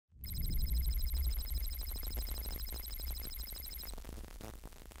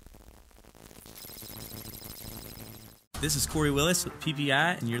This is Corey Willis with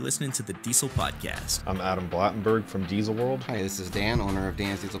PPEI, and you're listening to the Diesel Podcast. I'm Adam Blattenberg from Diesel World. Hi, this is Dan, owner of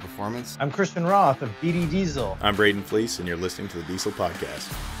Dan's Diesel Performance. I'm Christian Roth of BD Diesel. I'm Braden Fleece, and you're listening to the Diesel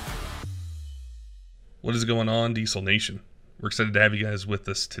Podcast. What is going on, Diesel Nation? We're excited to have you guys with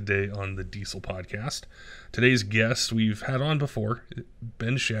us today on the Diesel Podcast. Today's guest we've had on before,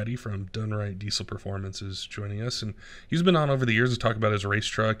 Ben Shadday from Dynomite Diesel Performance is joining us, and he's been on over the years to talk about his race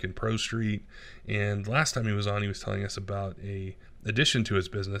truck and Pro Street. And last time he was on, he was telling us about a addition to his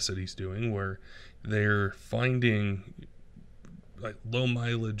business that he's doing, where they're finding like low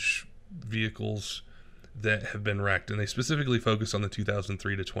mileage vehicles that have been wrecked, and they specifically focus on the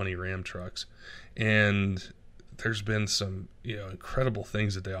 2003 to 20 Ram trucks. And there's been some, incredible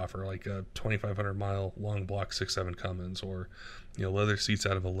things that they offer, like a 2,500 mile long block 6.7 Cummins, or, leather seats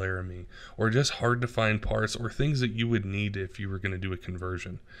out of a Laramie, or just hard to find parts or things that you would need if you were going to do a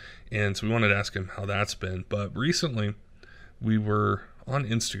conversion. And so we wanted to ask him how that's been. But recently we were on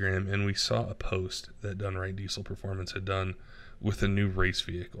Instagram and we saw a post that Dynomite Diesel Performance had done with a new race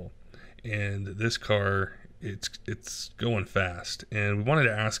vehicle. And this car, it's going fast. And we wanted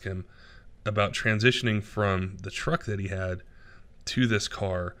to ask him about transitioning from the truck that he had to this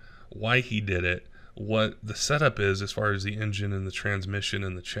car, why he did it, what the setup is as far as the engine and the transmission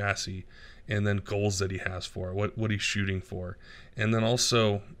and the chassis, and then goals that he has for it, what he's shooting for. And then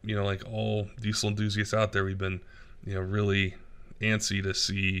also, like all diesel enthusiasts out there, we've been, really antsy to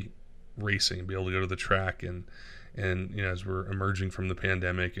see racing, be able to go to the track, and as we're emerging from the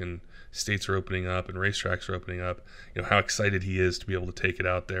pandemic and states are opening up and racetracks are opening up, how excited he is to be able to take it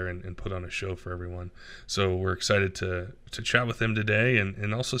out there and put on a show for everyone. So we're excited to chat with him today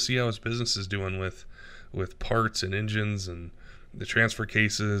and also see how his business is doing with parts and engines and the transfer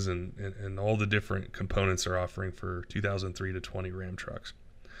cases and all the different components they're offering for 2003 to 20 Ram trucks.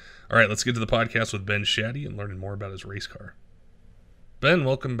 All right, let's get to the podcast with Ben Shadday and learning more about his race car. Ben,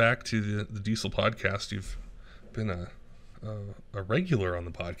 welcome back to the Diesel Podcast. You've been a regular on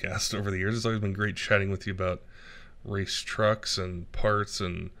the podcast over the years. It's always been great chatting with you about race trucks and parts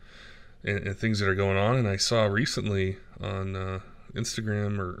and things that are going on. And I saw recently on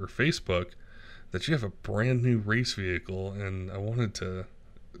Instagram or Facebook that you have a brand new race vehicle, and I wanted to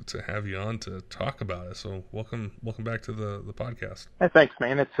have you on to talk about it. So welcome back to the podcast. Hey, thanks,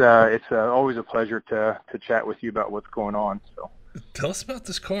 man. It's always a pleasure to chat with you about what's going on. So tell us about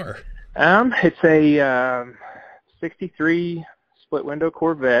this car. It's a 63 split window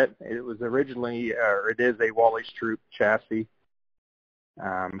Corvette. It was originally, it is a Wally's Troop chassis.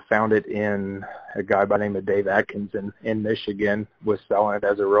 Found it in a guy by the name of Dave Atkins in Michigan, was selling it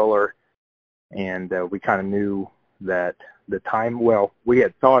as a roller. And we kind of knew that we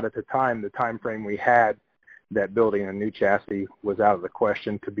had thought at the time frame we had, that building a new chassis was out of the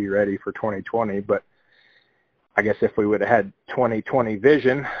question to be ready for 2020. But I guess if we would have had 2020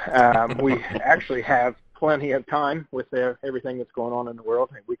 vision, we actually have plenty of time with everything that's going on in the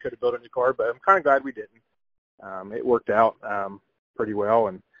world. We could have built a new car, but I'm kind of glad we didn't. It worked out pretty well,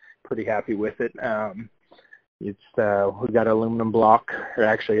 and pretty happy with it. We got an aluminum block, or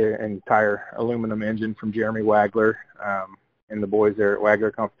actually an entire aluminum engine from Jeremy Wagler and the boys there at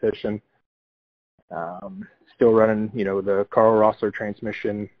Wagler Competition. Still running, the Carl Rossler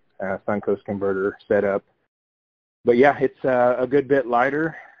transmission, Suncoast converter setup. But yeah, it's a good bit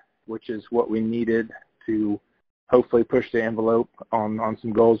lighter, which is what we needed to hopefully push the envelope on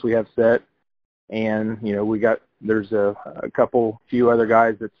some goals we have set. And, there's a few other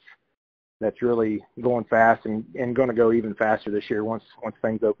guys that's really going fast and going to go even faster this year once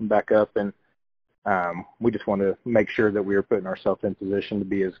things open back up. And we just want to make sure that we are putting ourselves in position to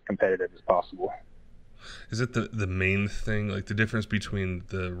be as competitive as possible. Is it the main thing, like the difference between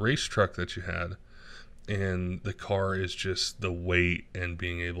the race truck that you had and the car is just the weight and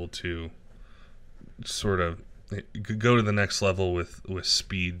being able to sort of go to the next level with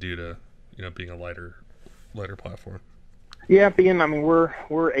speed due to being a lighter platform? Yeah,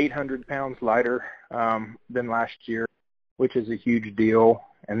 we're 800 pounds lighter than last year, which is a huge deal.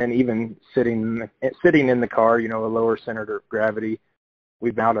 And then even sitting in the car, a lower center of gravity.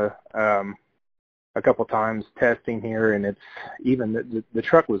 We've been out a couple times testing here, and it's even the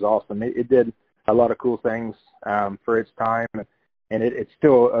truck was awesome. It did a lot of cool things for its time, and it's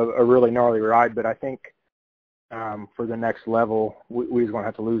still a really gnarly ride. But I think for the next level, we're going to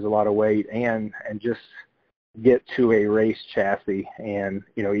have to lose a lot of weight and just get to a race chassis. And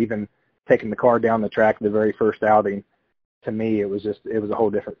even taking the car down the track the very first outing, to me it was a whole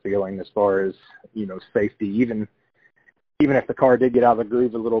different feeling as far as safety. Even if the car did get out of the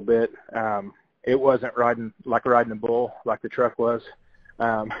groove a little bit, it wasn't riding a bull like the truck was.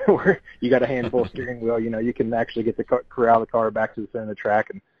 where you got a handful steering wheel, you can actually get the corral the car back to the center of the track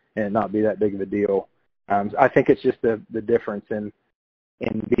and it not be that big of a deal. I think it's just the difference in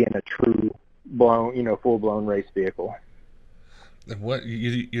being a true full-blown race vehicle. And what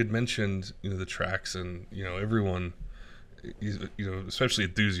you had mentioned, the tracks, and everyone, especially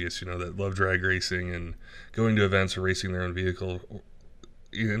enthusiasts, that love drag racing and going to events or racing their own vehicle.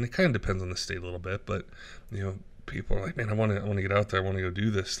 And it kind of depends on the state a little bit, but people are like, man, I want to get out there, I want to go do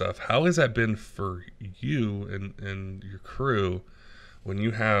this stuff. How has that been for you and your crew when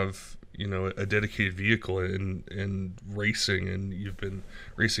you have a dedicated vehicle in racing, and you've been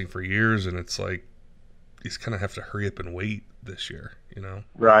racing for years, and it's like you just kind of have to hurry up and wait this year,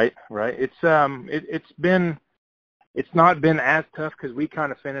 Right. It's not been as tough because we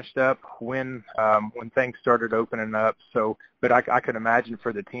kind of finished up when things started opening up. So, but I could imagine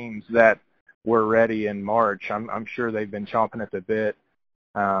for the teams that were ready in March, I'm sure they've been chomping at the bit.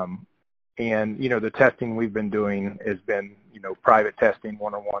 And the testing we've been doing has been private testing,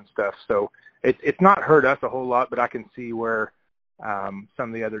 one-on-one stuff. So it's not hurt us a whole lot, but I can see where some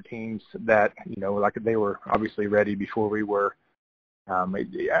of the other teams that like they were obviously ready before we were.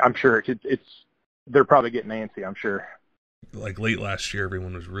 I'm sure they're probably getting antsy, I'm sure. Like late last year,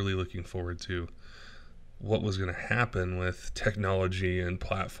 everyone was really looking forward to what was going to happen with technology and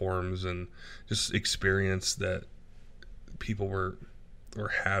platforms and just experience that people were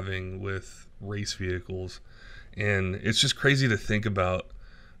having with race vehicles. And it's just crazy to think about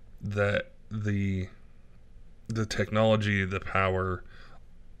that the technology, the power,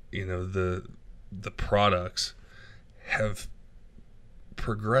 the products have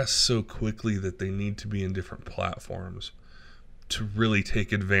progress so quickly that they need to be in different platforms to really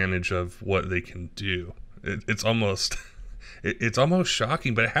take advantage of what they can do. It's almost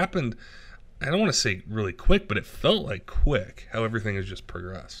shocking, but it happened, I don't want to say really quick, but it felt like quick how everything has just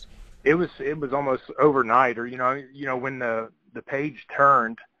progressed. It was almost overnight, or when the page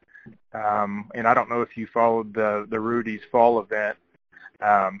turned, and I don't know if you followed the Rudy's fall event,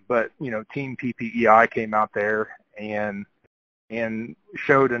 but Team PPEI came out there and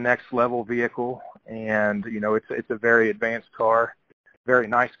showed a next level vehicle, and it's a very advanced car, very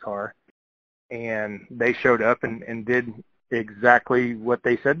nice car, and they showed up and did exactly what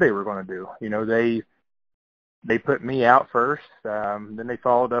they said they were going to do. They put me out first, then they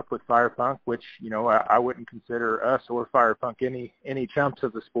followed up with Firepunk, which I wouldn't consider us or Firepunk any chumps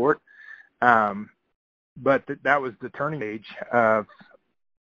of the sport, but that was the turning page of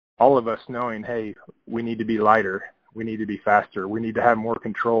all of us knowing, hey, we need to be lighter. We need to be faster. We need to have more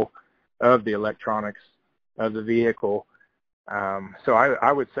control of the electronics of the vehicle. So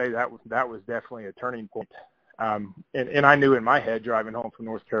I would say that was definitely a turning point. And I knew in my head driving home from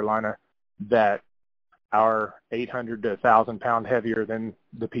North Carolina that our 800 to 1,000 pound heavier than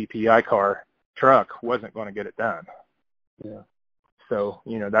the PPEI car truck wasn't going to get it done. Yeah. So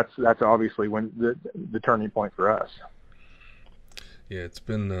that's obviously when the turning point for us. Yeah, it's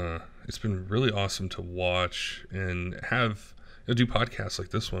been really awesome to watch and have do podcasts like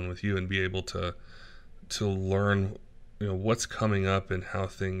this one with you and be able to learn what's coming up and how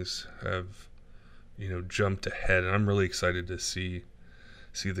things have jumped ahead. And I'm really excited to see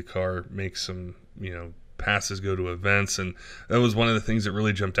the car make some passes, go to events, and that was one of the things that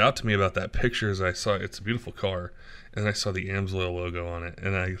really jumped out to me about that picture. Is I saw it's a beautiful car, and I saw the Amsoil logo on it,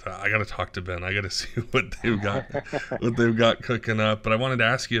 and I thought, I got to talk to Ben. I got to see what they've got cooking up. But I wanted to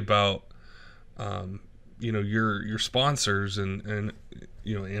ask you about your sponsors and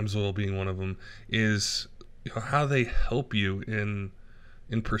Amsoil being one of them, is how they help you in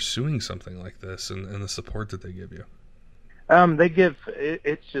pursuing something like this and the support that they give you.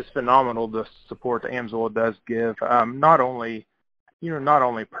 It's just phenomenal, the support that Amsoil does give, not only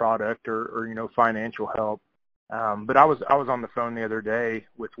product or financial help, but I was on the phone the other day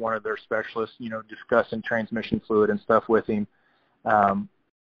with one of their specialists, discussing transmission fluid and stuff with him,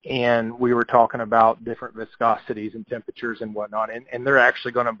 and we were talking about different viscosities and temperatures and whatnot, and they're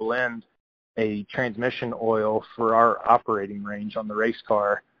actually going to blend a transmission oil for our operating range on the race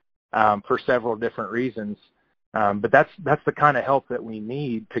car, for several different reasons. But that's the kind of help that we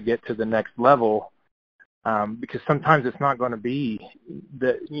need to get to the next level, because sometimes it's not going to be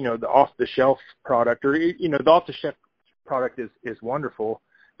the off-the-shelf product, or the off-the-shelf product is wonderful,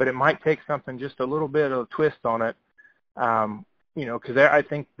 but it might take something just a little bit of a twist on it, because I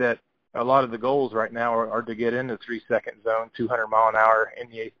think that a lot of the goals right now are to get in the 3-second zone, 200 mile an hour in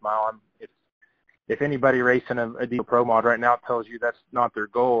the 8th mile. If anybody racing a Diesel Pro Mod right now tells you that's not their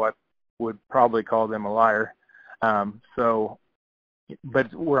goal, I would probably call them a liar. So,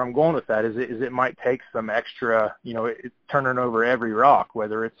 but where I'm going with that is it might take some extra, turning over every rock,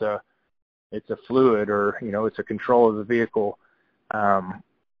 whether it's a fluid or, it's a control of the vehicle.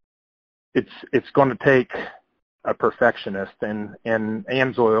 It's going to take a perfectionist, and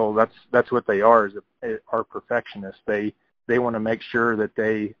Amsoil, that's what they are perfectionists. They want to make sure that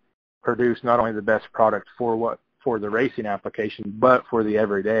they produce not only the best product for the racing application, but for the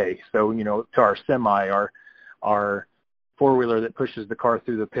everyday. So, to our semi, our four-wheeler that pushes the car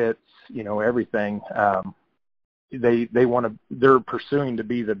through the pits, everything, they're pursuing to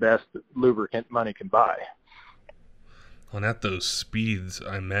be the best lubricant money can buy. And at those speeds,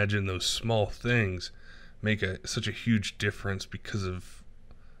 I imagine those small things make such a huge difference because of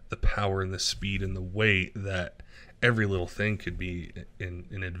the power and the speed and the weight, that every little thing could be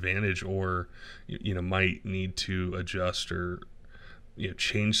an advantage, or might need to adjust or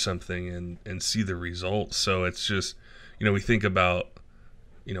change something and see the results. So it's just, we think about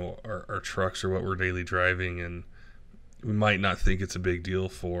our trucks or what we're daily driving, and we might not think it's a big deal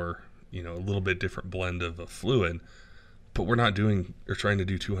for a little bit different blend of a fluid, but we're not doing or trying to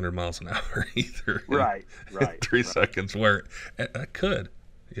do 200 miles an hour either. Right. 3 seconds, where I could,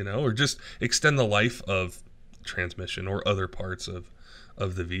 or just extend the life of transmission or other parts of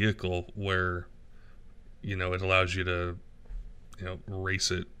the vehicle, where it allows you to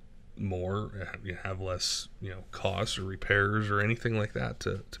race it more, you have less costs or repairs or anything like that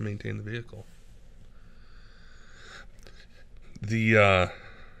to maintain the vehicle.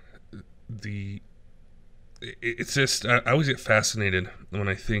 It's just, I always get fascinated when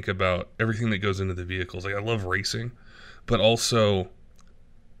I think about everything that goes into the vehicles. Like, I love racing, but also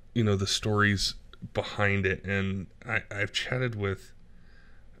the stories behind it. And I've chatted with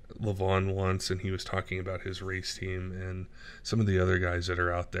Levon once, and he was talking about his race team and some of the other guys that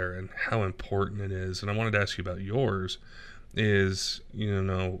are out there and how important it is. And I wanted to ask you about yours. Is,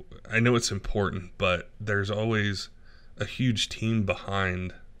 I know it's important, but there's always a huge team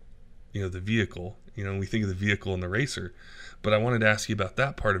behind the vehicle. We think of the vehicle and the racer, but I wanted to ask you about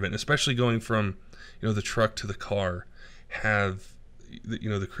that part of it, and especially going from the truck to the car. Have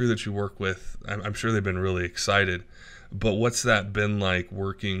the crew that you work with, I'm sure they've been really excited, but what's that been like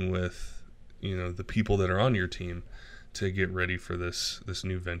working with the people that are on your team to get ready for this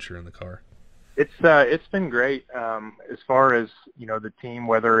new venture in the car? It's been great, as far as the team,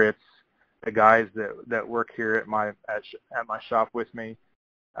 whether it's the guys that work here at my shop with me,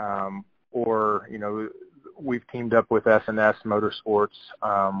 or we've teamed up with S&S Motorsports.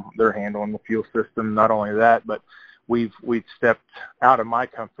 They're handling the fuel system. Not only that, but we've stepped out of my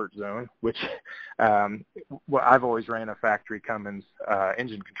comfort zone, which I've always ran a factory Cummins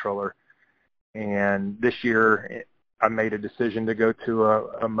engine controller, and this year I made a decision to go to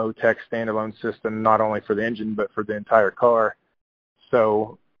a Motec standalone system, not only for the engine but for the entire car.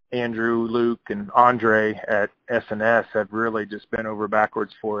 So Andrew, Luke, and Andre at S&S have really just been over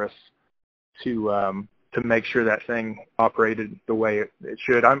backwards for us to make sure that thing operated the way it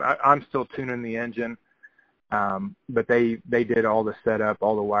should. I'm still tuning the engine, but they did all the setup,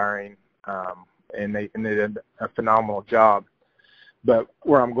 all the wiring, and they did a phenomenal job. But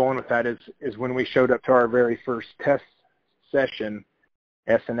where I'm going with that is when we showed up to our very first test session,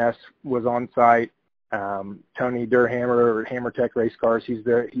 S&S was on site. Tony Durhammer, Hammer Tech Race Cars, he's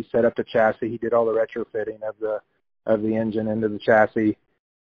there. He set up the chassis. He did all the retrofitting of the engine into the chassis.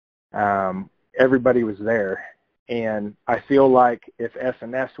 Everybody was there, and I feel like if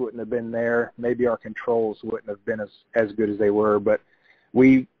S&S wouldn't have been there, maybe our controls wouldn't have been as good as they were. But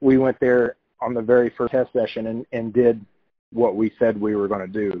we went there on the very first test session and did what we said we were going to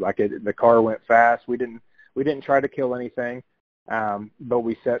do. Like, the car went fast. We didn't try to kill anything, but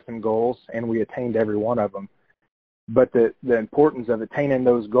we set some goals and we attained every one of them. But the importance of attaining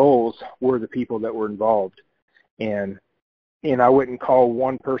those goals were the people that were involved, and I wouldn't call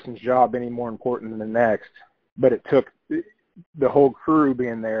one person's job any more important than the next, but it took the whole crew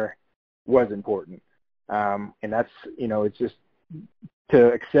being there was important. And that's, it's just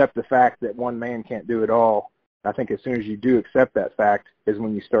to accept the fact that one man can't do it all. I think as soon as you do accept that fact is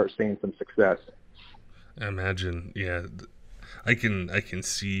when you start seeing some success. I imagine, yeah, I can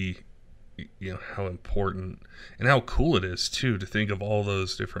see, how important and how cool it is too to think of all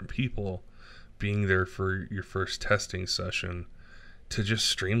those different people being there for your first testing session to just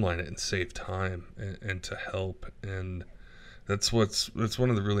streamline it and save time and to help. And that's one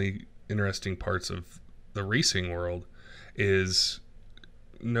of the really interesting parts of the racing world, is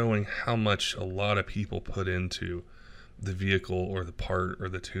knowing how much a lot of people put into the vehicle or the part or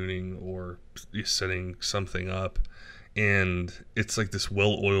the tuning or setting something up. And it's like this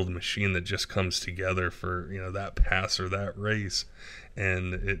well-oiled machine that just comes together for, that pass or that race.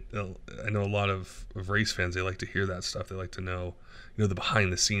 And I know a lot of race fans, they like to hear that stuff. They like to know, the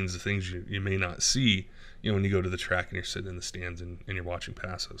behind the scenes, the things you may not see, when you go to the track and you're sitting in the stands and you're watching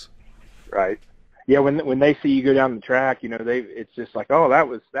passes. Right. Yeah. When they see you go down the track, it's just like, oh, that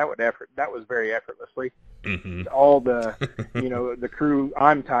was very effortlessly. Mm-hmm. All the, the crew,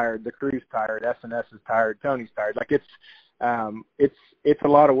 I'm tired, the crew's tired, S&S is tired, Tony's tired. Like it's a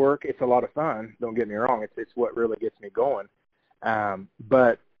lot of work. It's a lot of fun. Don't get me wrong. It's what really gets me going.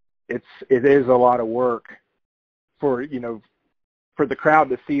 But it is a lot of work for the crowd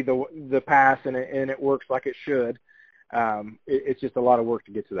to see the pass and it works like it should. It's just a lot of work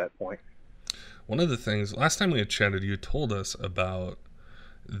to get to that point. One of the things, last time we had chatted, you told us about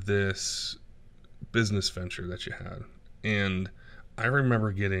this business venture that you had. And I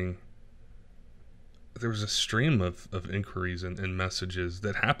remember there was a stream of inquiries and messages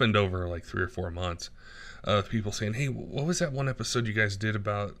that happened over like 3 or 4 months of people saying, hey, what was that one episode you guys did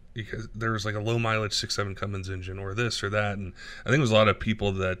about, because there was like a low mileage 6.7 Cummins engine or this or that. And I think it was a lot of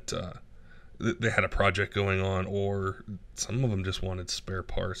people that they had a project going on, or some of them just wanted spare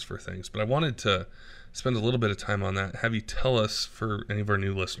parts for things. But I wanted to spend a little bit of time on that. Have you tell us, for any of our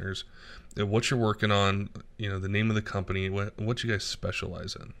new listeners, what you're working on, the name of the company, what you guys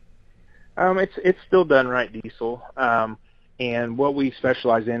specialize in. It's still Dynomite Diesel. And what we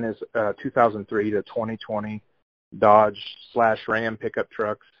specialize in is 2003 to 2020 Dodge/Ram pickup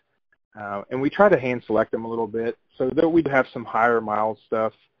trucks. And we try to hand select them a little bit. So that we have some higher mile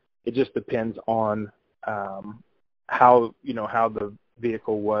stuff. It just depends on how the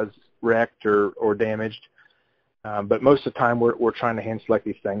vehicle was wrecked or damaged. But most of the time we're trying to hand select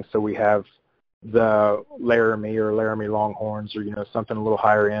these things. So we have the Laramie or Laramie Longhorns, or something a little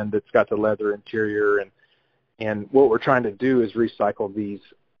higher end that's got the leather interior, and what we're trying to do is recycle these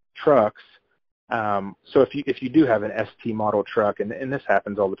trucks. So if you do have an ST model truck, and this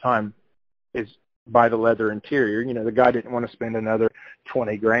happens all the time, is buy the leather interior. The guy didn't want to spend another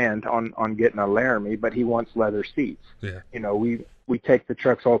 $20,000 on getting a Laramie, but he wants leather seats. Yeah. We take the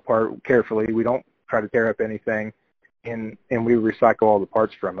trucks all apart carefully. We don't try to tear up anything, and we recycle all the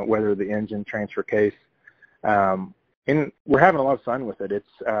parts from it, whether the engine, transfer case. And we're having a lot of fun with it.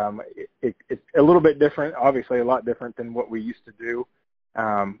 It's a little bit different, obviously a lot different than what we used to do,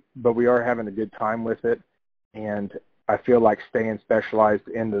 but we are having a good time with it. And I feel like staying specialized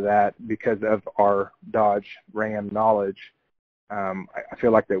into that because of our Dodge Ram knowledge. I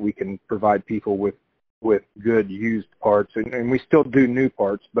feel like that we can provide people with good used parts, and we still do new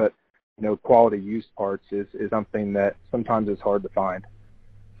parts, but quality used parts is something that sometimes is hard to find.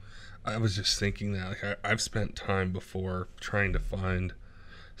 I was just thinking that, like, I've spent time before trying to find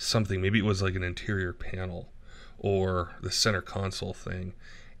something. Maybe it was like an interior panel or the center console thing.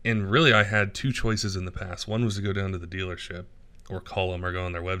 And really, I had 2 choices in the past. One was to go down to the dealership or call them or go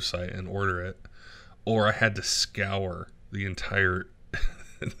on their website and order it. Or I had to scour the entire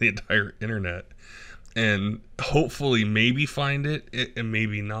internet and hopefully maybe find it and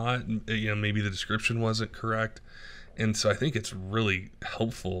maybe not. Maybe the description wasn't correct. And so I think it's really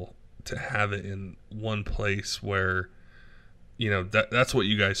helpful to have it in one place where, that's what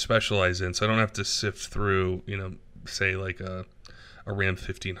you guys specialize in. So I don't have to sift through, say like a Ram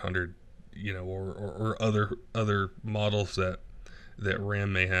 1500, or other models that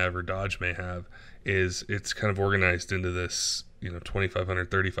Ram may have or Dodge may have. It's kind of organized into this, 2500,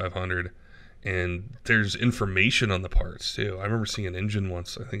 3500, and there's information on the parts too. I remember seeing an engine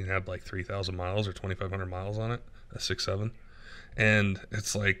once. I think it had like 3,000 miles or 2,500 miles on it, a 6.7, and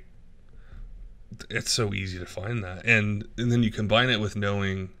it's like, it's so easy to find that, and then you combine it with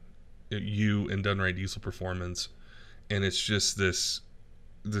knowing you and Dynomite Diesel Performance, and it's just this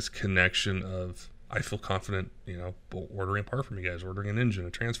connection of, I feel confident, ordering a part from you guys, ordering an engine, a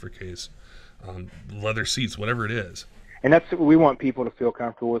transfer case, leather seats, whatever it is. And we want people to feel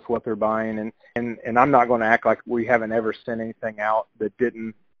comfortable with what they're buying, and I'm not going to act like we haven't ever sent anything out that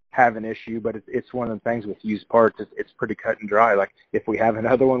didn't have an issue, but it's one of the things with used parts. It's pretty cut and dry. Like, if we have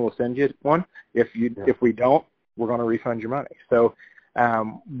another one, we'll send you one. If we don't, we're going to refund your money. So,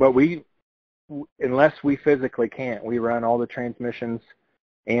 but unless we physically can't, we run all the transmissions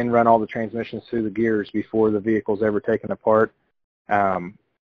through the gears before the vehicle's ever taken apart.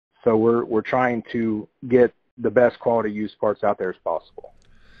 So we're trying to get the best quality used parts out there as possible.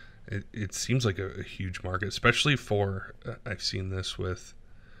 It seems like a huge market, especially for, I've seen this with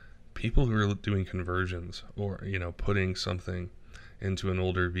people who are doing conversions or, putting something into an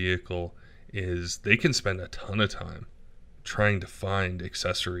older vehicle, is they can spend a ton of time trying to find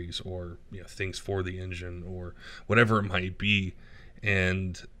accessories or things for the engine or whatever it might be.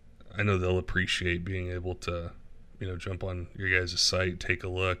 And I know they'll appreciate being able to jump on your guys' site, take a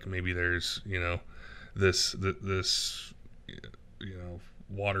look. Maybe there's, this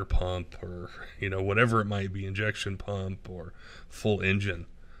water pump or, whatever it might be, injection pump or full engine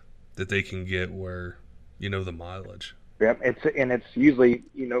that they can get where, the mileage. Yeah, it's usually,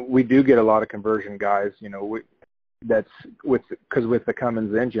 we do get a lot of conversion guys, that's with the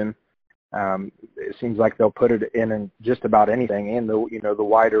Cummins engine, it seems like they'll put it in just about anything, and the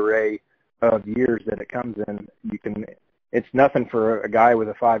wide array of years that it comes in. It's nothing for a guy with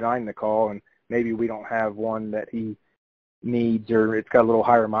a 5.9 to call, and maybe we don't have one that he needs, or it's got a little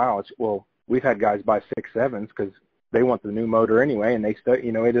higher mileage. Well, we've had guys buy 6.7s because they want the new motor anyway, and they still,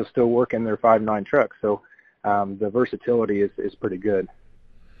 it'll still work in their 5.9 truck. So the versatility is pretty good.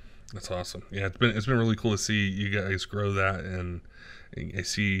 That's awesome. Yeah, it's been really cool to see you guys grow that, and I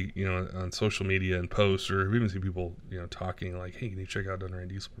see, on social media and posts, or we even see people, talking like, hey, can you check out Dun Right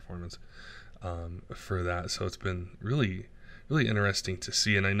Diesel Performance for that? So it's been really, really interesting to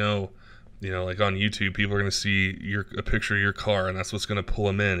see. And I know, like on YouTube, people are going to see a picture of your car, and that's what's going to pull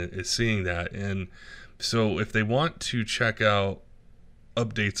them in, is seeing that. And so if they want to check out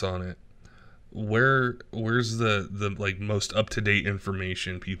updates on it, where's the like most up-to-date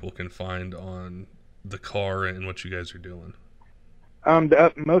information people can find on the car and what you guys are doing?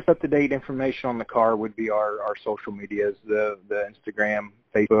 The most up-to-date information on the car would be our social medias, the Instagram,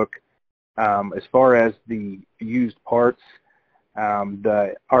 Facebook. As far as the used parts,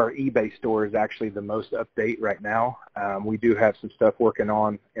 our eBay store is actually the most update right now. We do have some stuff working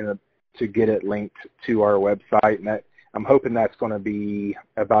on to get it linked to our website, and I'm hoping that's going to be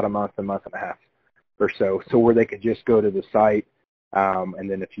about a month and a half or so where they could just go to the site, and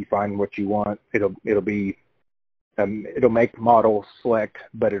then if you find what you want, it'll be it'll make model select,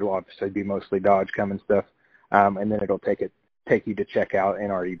 but it'll obviously be mostly Dodge Cummins stuff, and then it'll take you to check out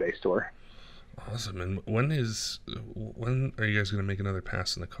in our eBay store. Awesome. And when are you guys going to make another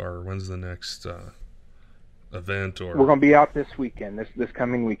pass in the car? Or when's the next event? Or we're going to be out this weekend, this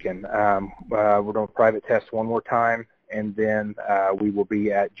coming weekend. We're going to private test one more time, and then we will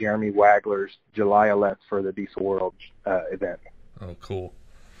be at Jeremy Wagler's July 11th for the Diesel World event. Oh, cool.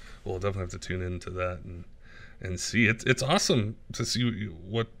 We'll definitely have to tune into that and see. It's awesome to see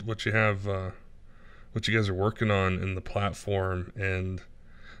what you have, what you guys are working on in the platform. And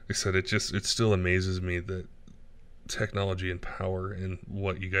like I said, it still amazes me that technology and power and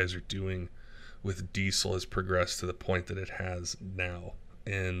what you guys are doing with diesel has progressed to the point that it has now.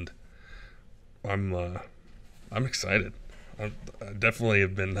 And I'm excited. I definitely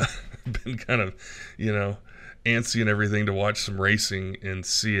have been kind of, antsy and everything to watch some racing and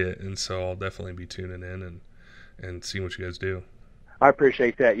see it. And so I'll definitely be tuning in and seeing what you guys do. I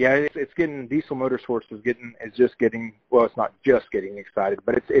appreciate that. Yeah, it's getting, Diesel Motorsports is just getting, well, it's not just getting excited,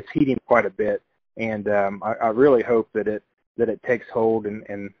 but it's heating quite a bit. And I really hope that it takes hold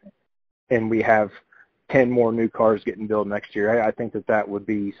and we have 10 more new cars getting built next year. I think that would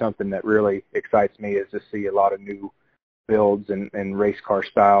be something that really excites me, is to see a lot of new builds and race car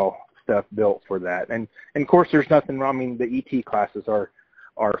style stuff built for that. And of course, there's nothing wrong. I mean, the ET classes are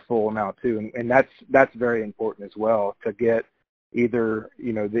full now too, and that's very important as well, to get either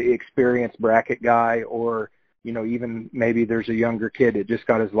the experienced bracket guy, or even maybe there's a younger kid that just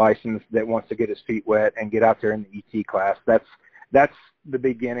got his license that wants to get his feet wet and get out there in the ET class. That's the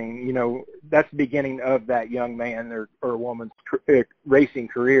beginning. That's the beginning of that young man or woman's racing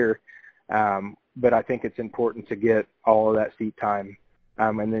career. But I think it's important to get all of that seat time,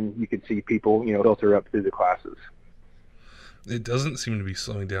 and then you can see people filter up through the classes. It doesn't seem to be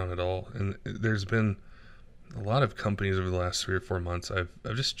slowing down at all, and there's been a lot of companies over the last 3 or 4 months I've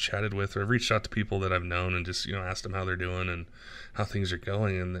just chatted with, or I've reached out to people that I've known and just asked them how they're doing and how things are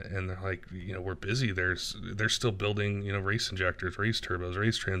going, and they're like, we're busy. They're still building race injectors, race turbos,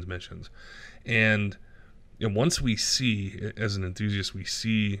 race transmissions, and once we see, as an enthusiast, we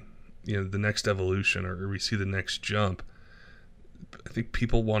see the next evolution, or we see the next jump, I think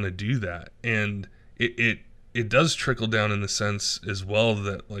people want to do that, and it does trickle down in the sense as well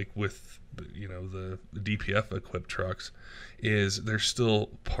that, like with the DPF equipped trucks, is there's still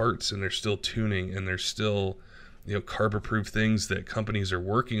parts and there's still tuning and there's still carb approved things that companies are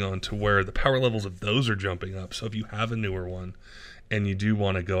working on, to where the power levels of those are jumping up. So if you have a newer one and you do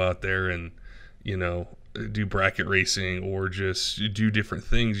want to go out there and do bracket racing or just do different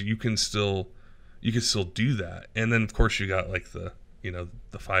things, you can still do that. And then of course you got like the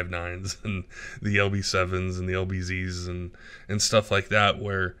 5.9s and the LB7s and the LBZs and stuff like that,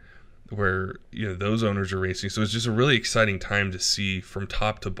 where those owners are racing. So it's just a really exciting time to see from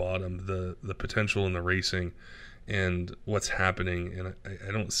top to bottom the potential in the racing and what's happening. And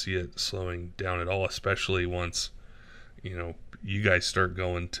I don't see it slowing down at all, especially once you guys start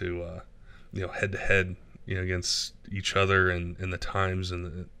going to head to head, against each other, and the times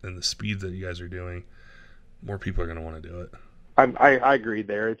and the speed that you guys are doing, more people are going to want to do it. I agree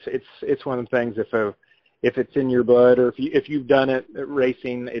there. It's one of the things, if it's in your blood, or if you've done it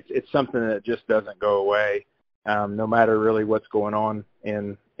racing, it's something that just doesn't go away. No matter really what's going on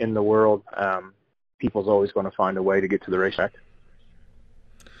in the world, people's always going to find a way to get to the racetrack.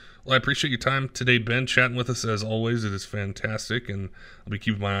 Well, I appreciate your time today, Ben, chatting with us as always. It is fantastic, and I'll be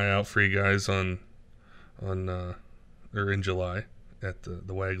keeping my eye out for you guys in July at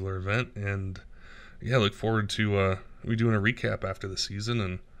the Waggler event. And yeah, look forward to we doing a recap after the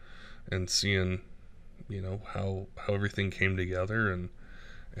season and seeing how everything came together and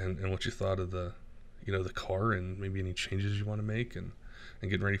what you thought of the the car, and maybe any changes you want to make, and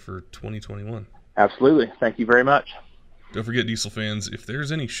getting ready for 2021. Absolutely. Thank you very much. Don't forget, Diesel fans, if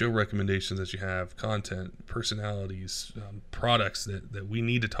there's any show recommendations that you have, content, personalities, products that we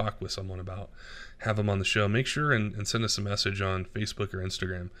need to talk with someone about, have them on the show, make sure and send us a message on Facebook or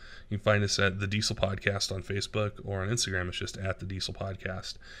Instagram. You can find us at The Diesel Podcast on Facebook, or on Instagram, it's just at The Diesel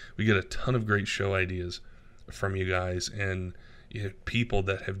Podcast. We get a ton of great show ideas from you guys, and people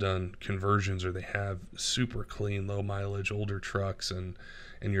that have done conversions, or they have super clean, low mileage, older trucks, and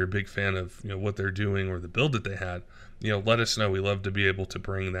you're a big fan of what they're doing or the build that they had, let us know. We love to be able to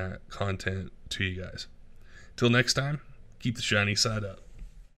bring that content to you guys. Till next time, keep the shiny side up.